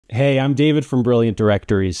Hey, I'm David from Brilliant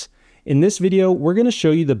Directories. In this video, we're going to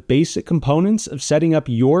show you the basic components of setting up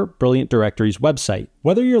your Brilliant Directories website.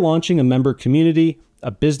 Whether you're launching a member community,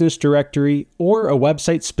 a business directory, or a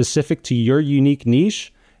website specific to your unique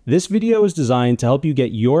niche, this video is designed to help you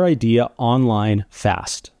get your idea online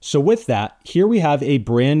fast. So with that, here we have a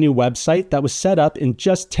brand new website that was set up in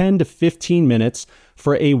just 10 to 15 minutes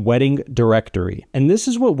for a wedding directory. And this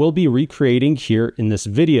is what we'll be recreating here in this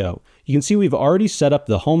video. You can see we've already set up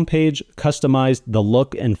the homepage, customized the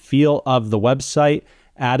look and feel of the website,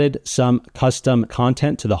 added some custom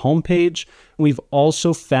content to the homepage. We've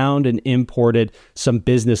also found and imported some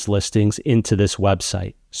business listings into this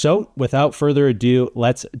website. So without further ado,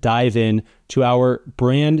 let's dive in to our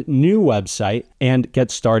brand new website and get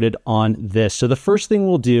started on this. So the first thing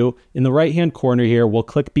we'll do in the right-hand corner here, we'll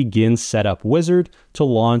click Begin Setup Wizard to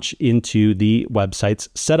launch into the website's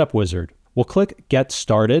setup wizard. We'll click Get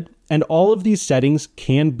Started, and all of these settings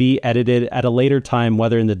can be edited at a later time,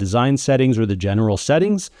 whether in the design settings or the general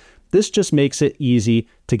settings. This just makes it easy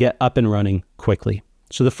to get up and running quickly.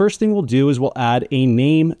 So the first thing we'll do is we'll add a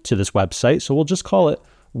name to this website. So we'll just call it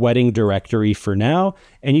Wedding Directory for now.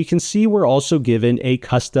 And you can see we're also given a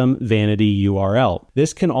custom vanity URL.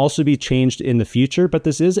 This can also be changed in the future, but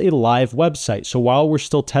this is a live website. So while we're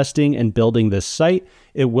still testing and building this site,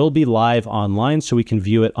 it will be live online so we can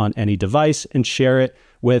view it on any device and share it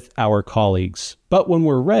with our colleagues. But when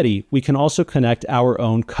we're ready, we can also connect our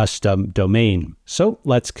own custom domain. So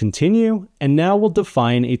let's continue. And now we'll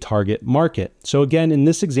define a target market. So again, in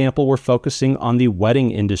this example, we're focusing on the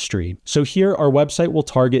wedding industry. So here our website will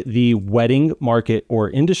target the wedding market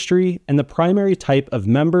or industry, and the primary type of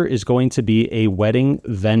member is going to be a wedding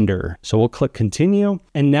vendor. So we'll click continue.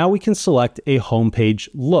 And now we can select a homepage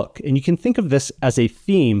look. And you can think of this as a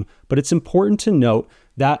theme, but it's important to note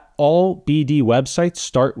that all BD websites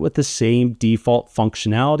start with the same default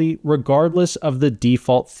functionality, regardless of the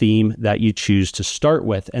default theme that you choose to start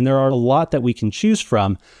with. And there are a lot that we can choose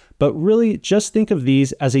from, but really just think of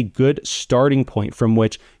these as a good starting point from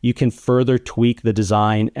which you can further tweak the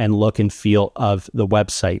design and look and feel of the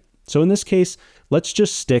website. So in this case, let's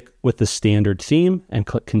just stick with the standard theme and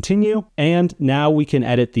click continue. And now we can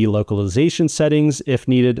edit the localization settings if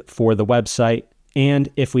needed for the website. And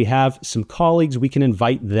if we have some colleagues, we can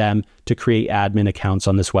invite them to create admin accounts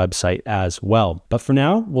on this website as well. But for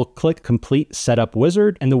now, we'll click Complete Setup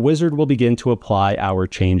Wizard, and the wizard will begin to apply our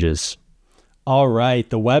changes. All right,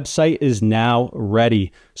 the website is now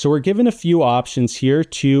ready. So we're given a few options here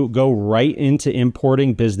to go right into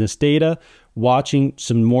importing business data, watching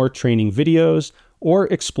some more training videos, or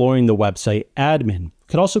exploring the website admin.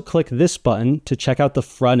 You could also click this button to check out the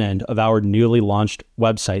front end of our newly launched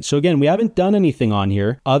website. So again, we haven't done anything on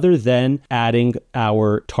here other than adding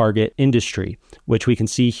our target industry, which we can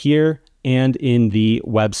see here and in the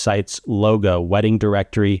website's logo: wedding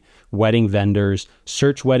directory, wedding vendors,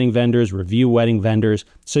 search wedding vendors, review wedding vendors.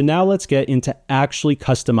 So now let's get into actually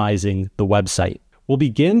customizing the website. We'll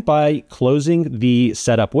begin by closing the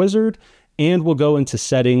setup wizard, and we'll go into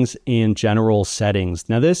settings and general settings.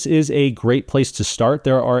 Now, this is a great place to start.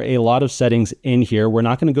 There are a lot of settings in here. We're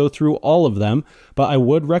not going to go through all of them, but I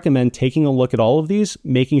would recommend taking a look at all of these,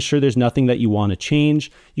 making sure there's nothing that you want to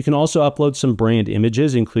change. You can also upload some brand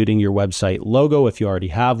images, including your website logo if you already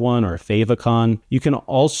have one, or a favicon. You can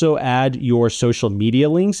also add your social media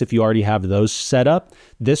links if you already have those set up.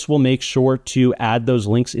 This will make sure to add those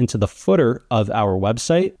links into the footer of our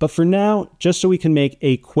website. But for now, just so we can make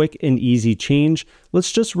a quick and easy change,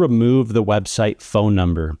 let's just remove the website phone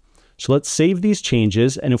number. So let's save these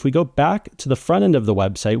changes. And if we go back to the front end of the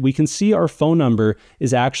website, we can see our phone number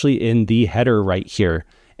is actually in the header right here.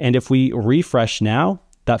 And if we refresh now,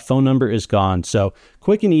 that phone number is gone. So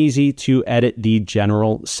quick and easy to edit the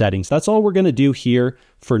general settings. That's all we're going to do here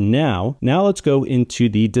for now. Now let's go into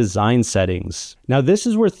the design settings. Now this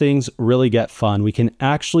is where things really get fun. We can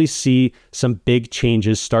actually see some big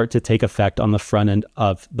changes start to take effect on the front end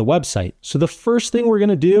of the website. So the first thing we're going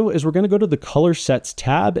to do is we're going to go to the color sets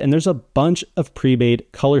tab, and there's a bunch of pre-made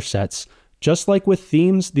color sets. Just like with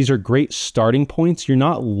themes, these are great starting points. You're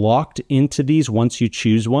not locked into these once you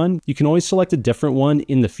choose one. You can always select a different one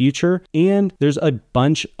in the future. And there's a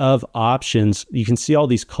bunch of options. You can see all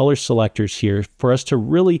these color selectors here for us to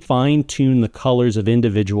really fine tune the colors of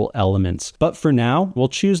individual elements. But for now, we'll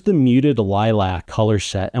choose the muted lilac color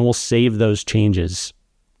set and we'll save those changes.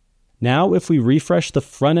 Now, if we refresh the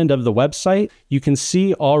front end of the website, you can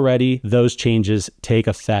see already those changes take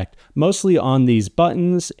effect, mostly on these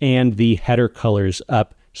buttons and the header colors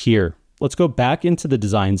up here. Let's go back into the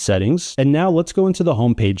design settings, and now let's go into the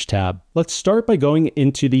homepage tab. Let's start by going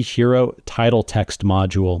into the hero title text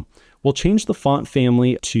module. we'll change the font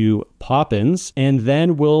family to Poppins, and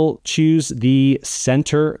then we'll choose the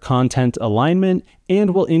center content alignment,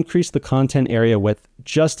 and we'll increase the content area width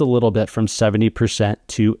just a little bit from 70%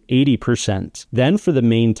 to 80%. Then for the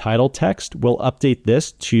main title text, we'll update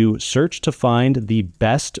this to search to find the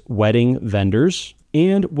best wedding vendors,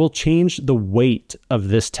 and we'll change the weight of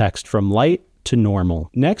this text from light to normal.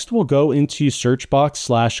 Next, we'll go into search box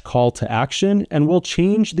 / call to action, and we'll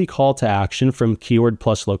change the call to action from keyword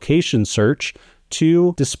plus location search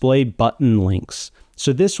to display button links.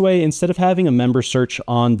 So this way, instead of having a member search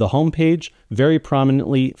on the homepage very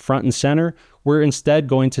prominently front and center, we're instead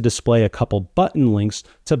going to display a couple button links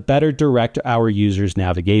to better direct our users'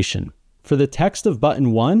 navigation. For the text of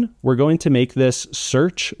button 1, we're going to make this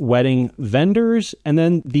search wedding vendors and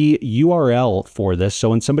then the URL for this.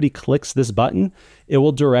 So when somebody clicks this button, it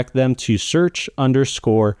will direct them to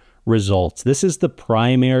search_results. This is the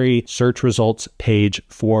primary search results page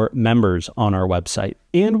for members on our website.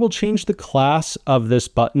 And we'll change the class of this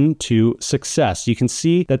button to success. You can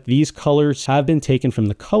see that these colors have been taken from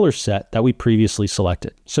the color set that we previously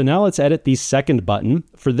selected. So now let's edit the second button.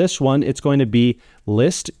 For this one, it's going to be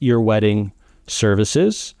list your wedding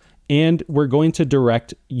services. And we're going to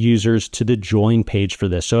direct users to the join page for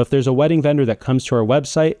this. So if there's a wedding vendor that comes to our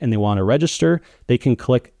website and they want to register, they can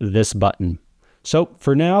click this button. So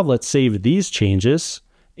for now, let's save these changes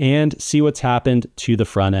and see what's happened to the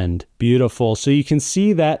front end. Beautiful. So you can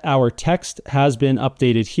see that our text has been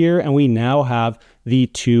updated here, and we now have the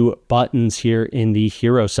 2 buttons here in the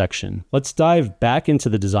hero section. Let's dive back into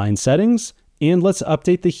the design settings and let's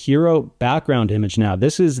update the hero background image now.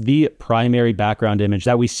 This is the primary background image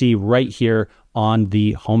that we see right here on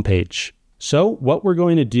the homepage. So what we're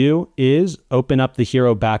going to do is open up the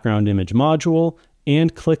hero background image module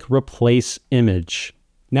and click replace image.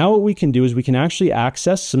 Now what we can do is we can actually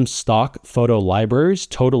access some stock photo libraries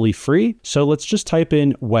totally free. So let's just type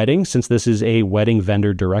in wedding, since this is a wedding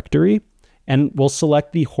vendor directory, and we'll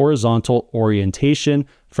select the horizontal orientation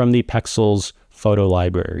from the Pexels photo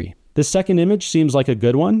library. The second image seems like a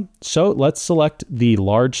good one. So let's select the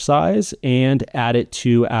large size and add it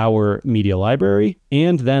to our media library,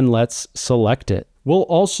 and then let's select it. We'll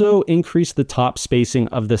also increase the top spacing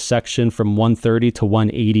of the section from 130 to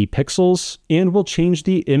 180 pixels, and we'll change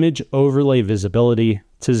the image overlay visibility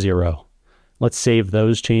to 0. Let's save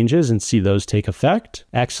those changes and see those take effect.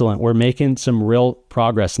 Excellent. We're making some real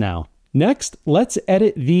progress now. Next, let's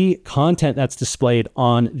edit the content that's displayed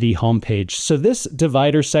on the homepage. So this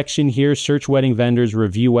divider section here, search wedding vendors,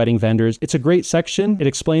 review wedding vendors, it's a great section. It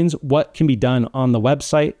explains what can be done on the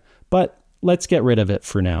website, but let's get rid of it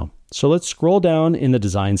for now. So let's scroll down in the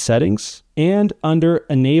design settings, and under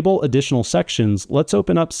enable additional sections, let's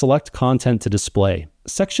open up select content to display.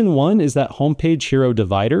 Section 1 is that homepage hero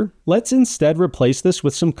divider. Let's instead replace this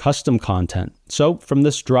with some custom content. So from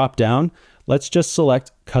this drop down, let's just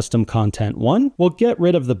select custom content 1. We'll get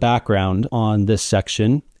rid of the background on this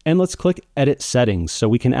section, and let's click edit settings so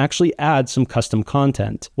we can actually add some custom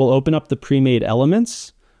content. We'll open up the pre-made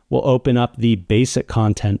elements. We'll open up the basic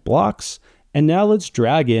content blocks. And now let's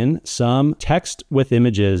drag in some text with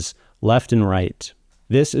images left and right.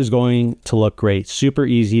 This is going to look great, super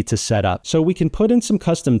easy to set up. So we can put in some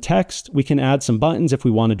custom text. We can add some buttons if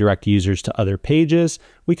we want to direct users to other pages.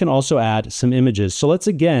 We can also add some images. So let's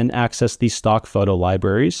again access these stock photo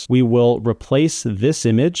libraries. We will replace this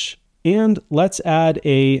image, and let's add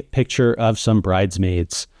a picture of some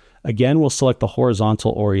bridesmaids. Again, we'll select the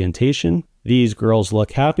horizontal orientation. These girls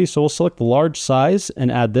look happy, so we'll select the large size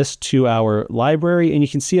and add this to our library, and you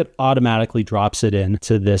can see it automatically drops it in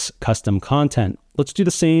to this custom content. Let's do the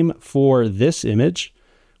same for this image.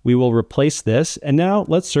 We will replace this, and now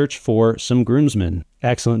let's search for some groomsmen.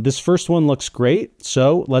 Excellent. This first one looks great,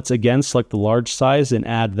 so let's again select the large size and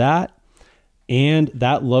add that. And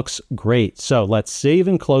that looks great. So let's save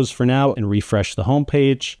and close for now and refresh the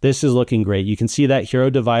homepage. This is looking great. You can see that hero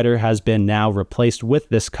divider has been now replaced with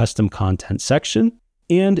this custom content section.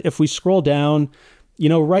 And if we scroll down, you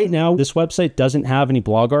know, right now this website doesn't have any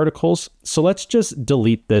blog articles. So let's just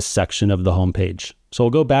delete this section of the homepage. So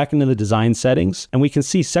we'll go back into the design settings, and we can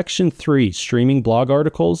see section 3, streaming blog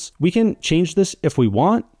articles. We can change this if we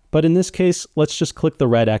want, but in this case, let's just click the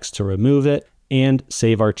red X to remove it and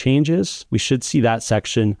save our changes. We should see that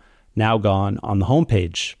section now gone on the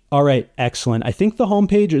homepage. All right, excellent. I think the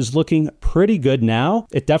homepage is looking pretty good now.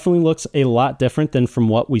 It definitely looks a lot different than from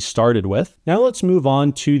what we started with. Now let's move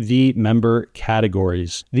on to the member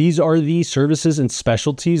categories. These are the services and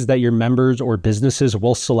specialties that your members or businesses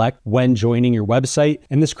will select when joining your website.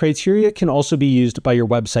 And this criteria can also be used by your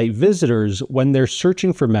website visitors when they're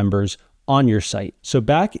searching for members on your site. So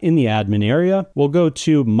back in the admin area, we'll go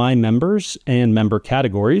to My Members and Member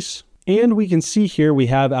Categories. And we can see here we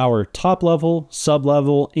have our top level,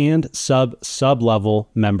 sub-level, and sub-sub-level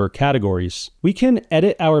member categories. We can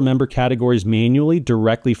edit our member categories manually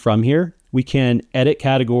directly from here. We can edit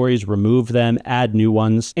categories, remove them, add new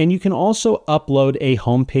ones, and you can also upload a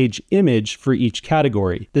homepage image for each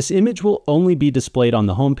category. This image will only be displayed on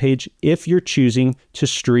the homepage if you're choosing to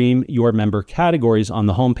stream your member categories on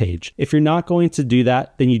the homepage. If you're not going to do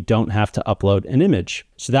that, then you don't have to upload an image.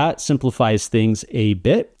 So that simplifies things a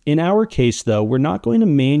bit. In our case though, we're not going to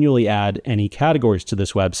manually add any categories to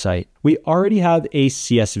this website. We already have a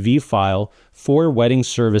CSV file for wedding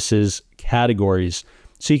services categories.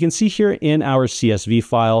 So you can see here in our CSV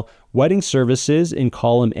file, wedding services in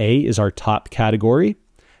column A is our top category.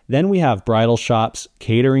 Then we have bridal shops,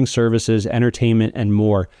 catering services, entertainment, and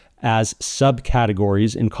more as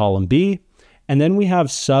subcategories in column B. And then we have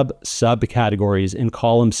subcategories in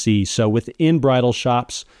column C. So within bridal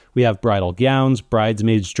shops, we have bridal gowns,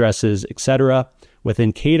 bridesmaids dresses, etc.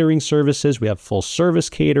 Within catering services, we have full service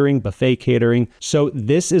catering, buffet catering. So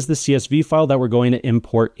this is the CSV file that we're going to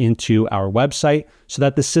import into our website so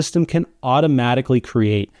that the system can automatically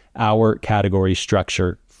create our category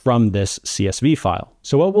structure from this CSV file.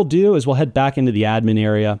 So what we'll do is we'll head back into the admin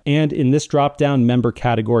area, and in this drop-down member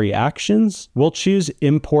category actions, we'll choose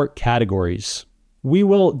import categories. We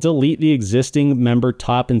will delete the existing member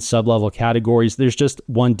top and sub-level categories. There's just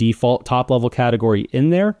one default top-level category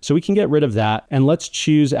in there, so we can get rid of that. And let's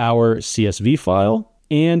choose our CSV file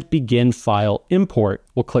and begin file import.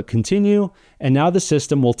 We'll click continue, and now the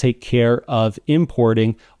system will take care of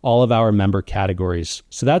importing all of our member categories.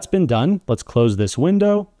 So that's been done. Let's close this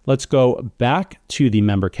window. Let's go back to the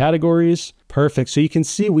member categories. Perfect. So you can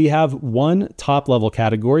see we have one top-level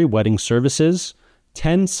category, wedding services,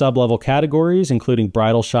 10 sub-level categories, including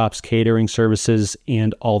bridal shops, catering services,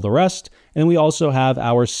 and all the rest. And we also have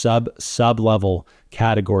our sub-level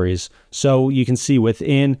categories. So you can see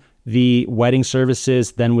within the wedding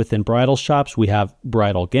services, then within bridal shops, we have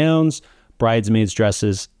bridal gowns, bridesmaids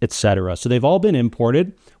dresses, etc. So they've all been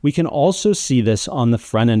imported. We can also see this on the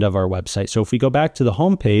front end of our website. So if we go back to the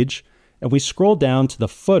home page, and we scroll down to the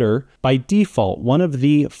footer, by default, one of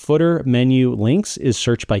the footer menu links is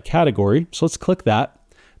search by category. So let's click that.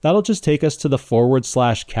 That'll just take us to the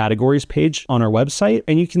 /categories page on our website.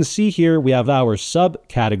 And you can see here we have our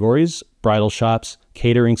subcategories, bridal shops,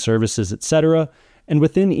 catering services, etc. And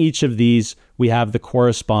within each of these, we have the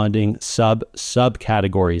corresponding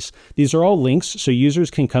subcategories. These are all links, so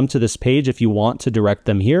users can come to this page if you want to direct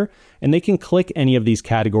them here, and they can click any of these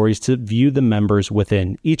categories to view the members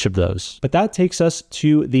within each of those. But that takes us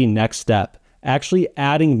to the next step, actually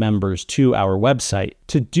adding members to our website.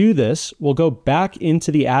 To do this, we'll go back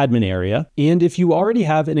into the admin area, and if you already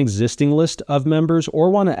have an existing list of members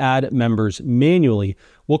or want to add members manually,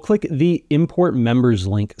 we'll click the Import Members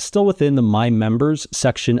link still within the My Members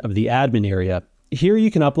section of the admin area. Here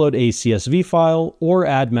you can upload a CSV file or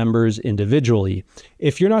add members individually.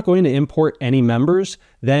 If you're not going to import any members,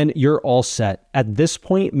 then you're all set. At this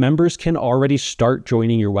point, members can already start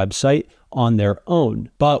joining your website on their own.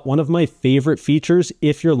 But one of my favorite features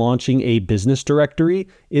if you're launching a business directory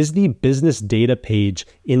is the business data page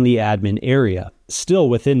in the admin area. Still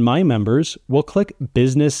within My Members, we'll click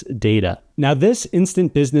Business Data. Now this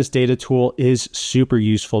instant business data tool is super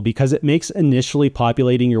useful because it makes initially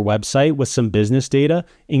populating your website with some business data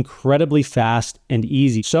incredibly fast and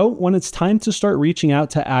easy. So when it's time to start reaching out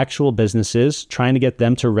to actual businesses, trying to get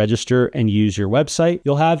them to register and use your website,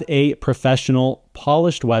 you'll have a professional,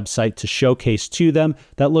 polished website to showcase to them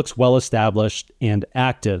that looks well established and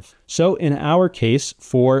active. So in our case,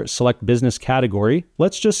 for select business category,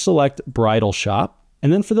 let's just select bridal shop.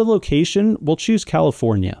 And then for the location, we'll choose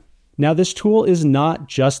California. Now, this tool is not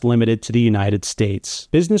just limited to the United States.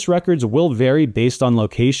 Business records will vary based on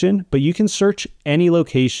location, but you can search any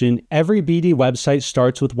location. Every BD website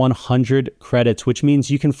starts with 100 credits, which means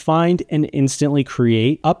you can find and instantly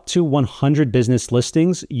create up to 100 business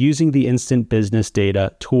listings using the Instant Business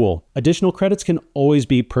Data tool. Additional credits can always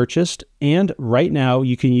be purchased, and right now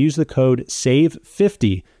you can use the code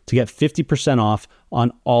SAVE50 to get 50% off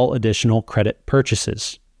on all additional credit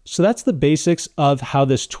purchases. So that's the basics of how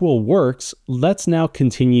this tool works. Let's now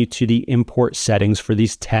continue to the import settings for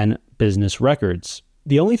these 10 business records.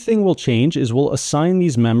 The only thing we'll change is we'll assign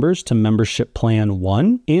these members to membership plan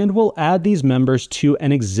 1, and we'll add these members to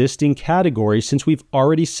an existing category since we've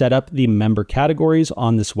already set up the member categories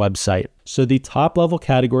on this website. So the top level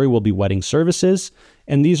category will be wedding services,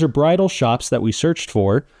 and these are bridal shops that we searched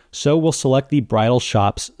for. So we'll select the bridal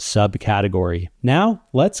shops subcategory. Now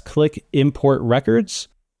let's click import records.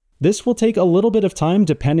 This will take a little bit of time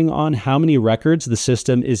depending on how many records the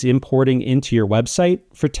system is importing into your website.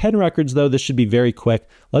 For 10 records though, this should be very quick.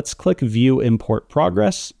 Let's click View Import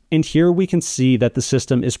Progress, and here we can see that the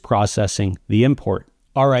system is processing the import.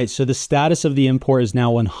 All right, so the status of the import is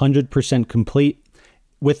now 100% complete.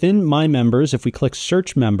 Within My Members, if we click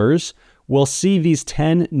Search Members, we'll see these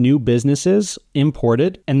 10 new businesses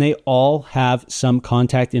imported, and they all have some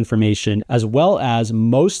contact information, as well as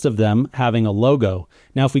most of them having a logo.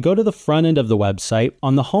 Now, if we go to the front end of the website,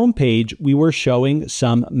 on the home page, we were showing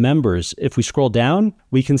some members. If we scroll down,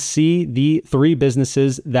 we can see the 3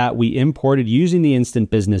 businesses that we imported using the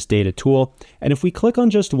Instant Business Data tool. And if we click on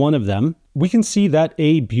just one of them, we can see that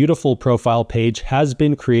a beautiful profile page has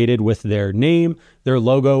been created with their name, their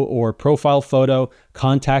logo or profile photo,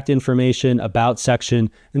 contact information, about section,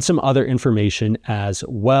 and some other information as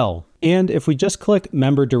well. And if we just click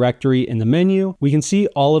Member Directory in the menu, we can see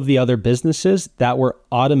all of the other businesses that were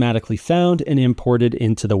automatically found and imported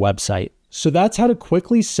into the website. So that's how to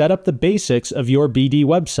quickly set up the basics of your BD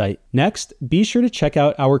website. Next, be sure to check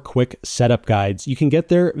out our quick setup guides. You can get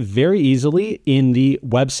there very easily in the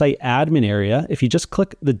website admin area. If you just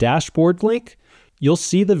click the dashboard link, you'll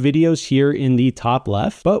see the videos here in the top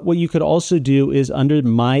left. But what you could also do is under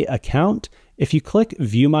My Account, if you click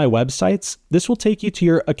View My Websites, this will take you to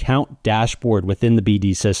your account dashboard within the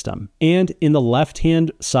BD system. And in the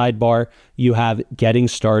left-hand sidebar, you have Getting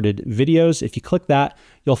Started videos. If you click that,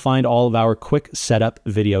 you'll find all of our quick setup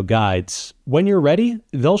video guides. When you're ready,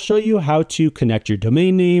 they'll show you how to connect your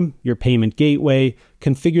domain name, your payment gateway,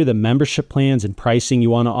 configure the membership plans and pricing you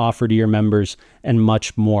want to offer to your members, and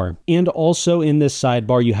much more. And also in this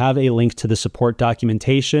sidebar, you have a link to the support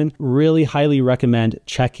documentation. Really highly recommend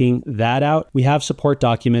checking that out. We have support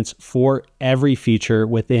documents for every feature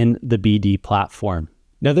within the BD platform.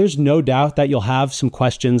 Now, there's no doubt that you'll have some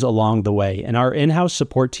questions along the way, and our in-house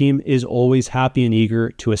support team is always happy and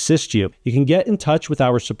eager to assist you. You can get in touch with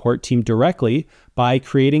our support team directly by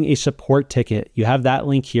creating a support ticket. You have that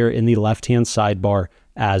link here in the left-hand sidebar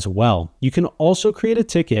as well. You can also create a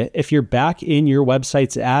ticket if you're back in your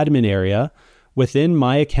website's admin area. Within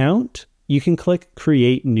My Account, you can click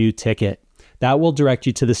Create New Ticket. That will direct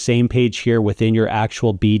you to the same page here within your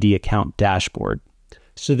actual BD account dashboard.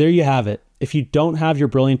 So there you have it. If you don't have your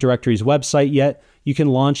Brilliant Directories website yet, you can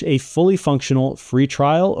launch a fully functional free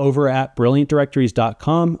trial over at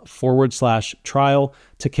brilliantdirectories.com/trial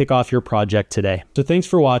to kick off your project today. So thanks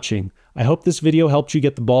for watching. I hope this video helped you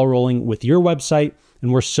get the ball rolling with your website,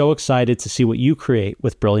 and we're so excited to see what you create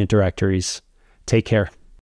with Brilliant Directories. Take care.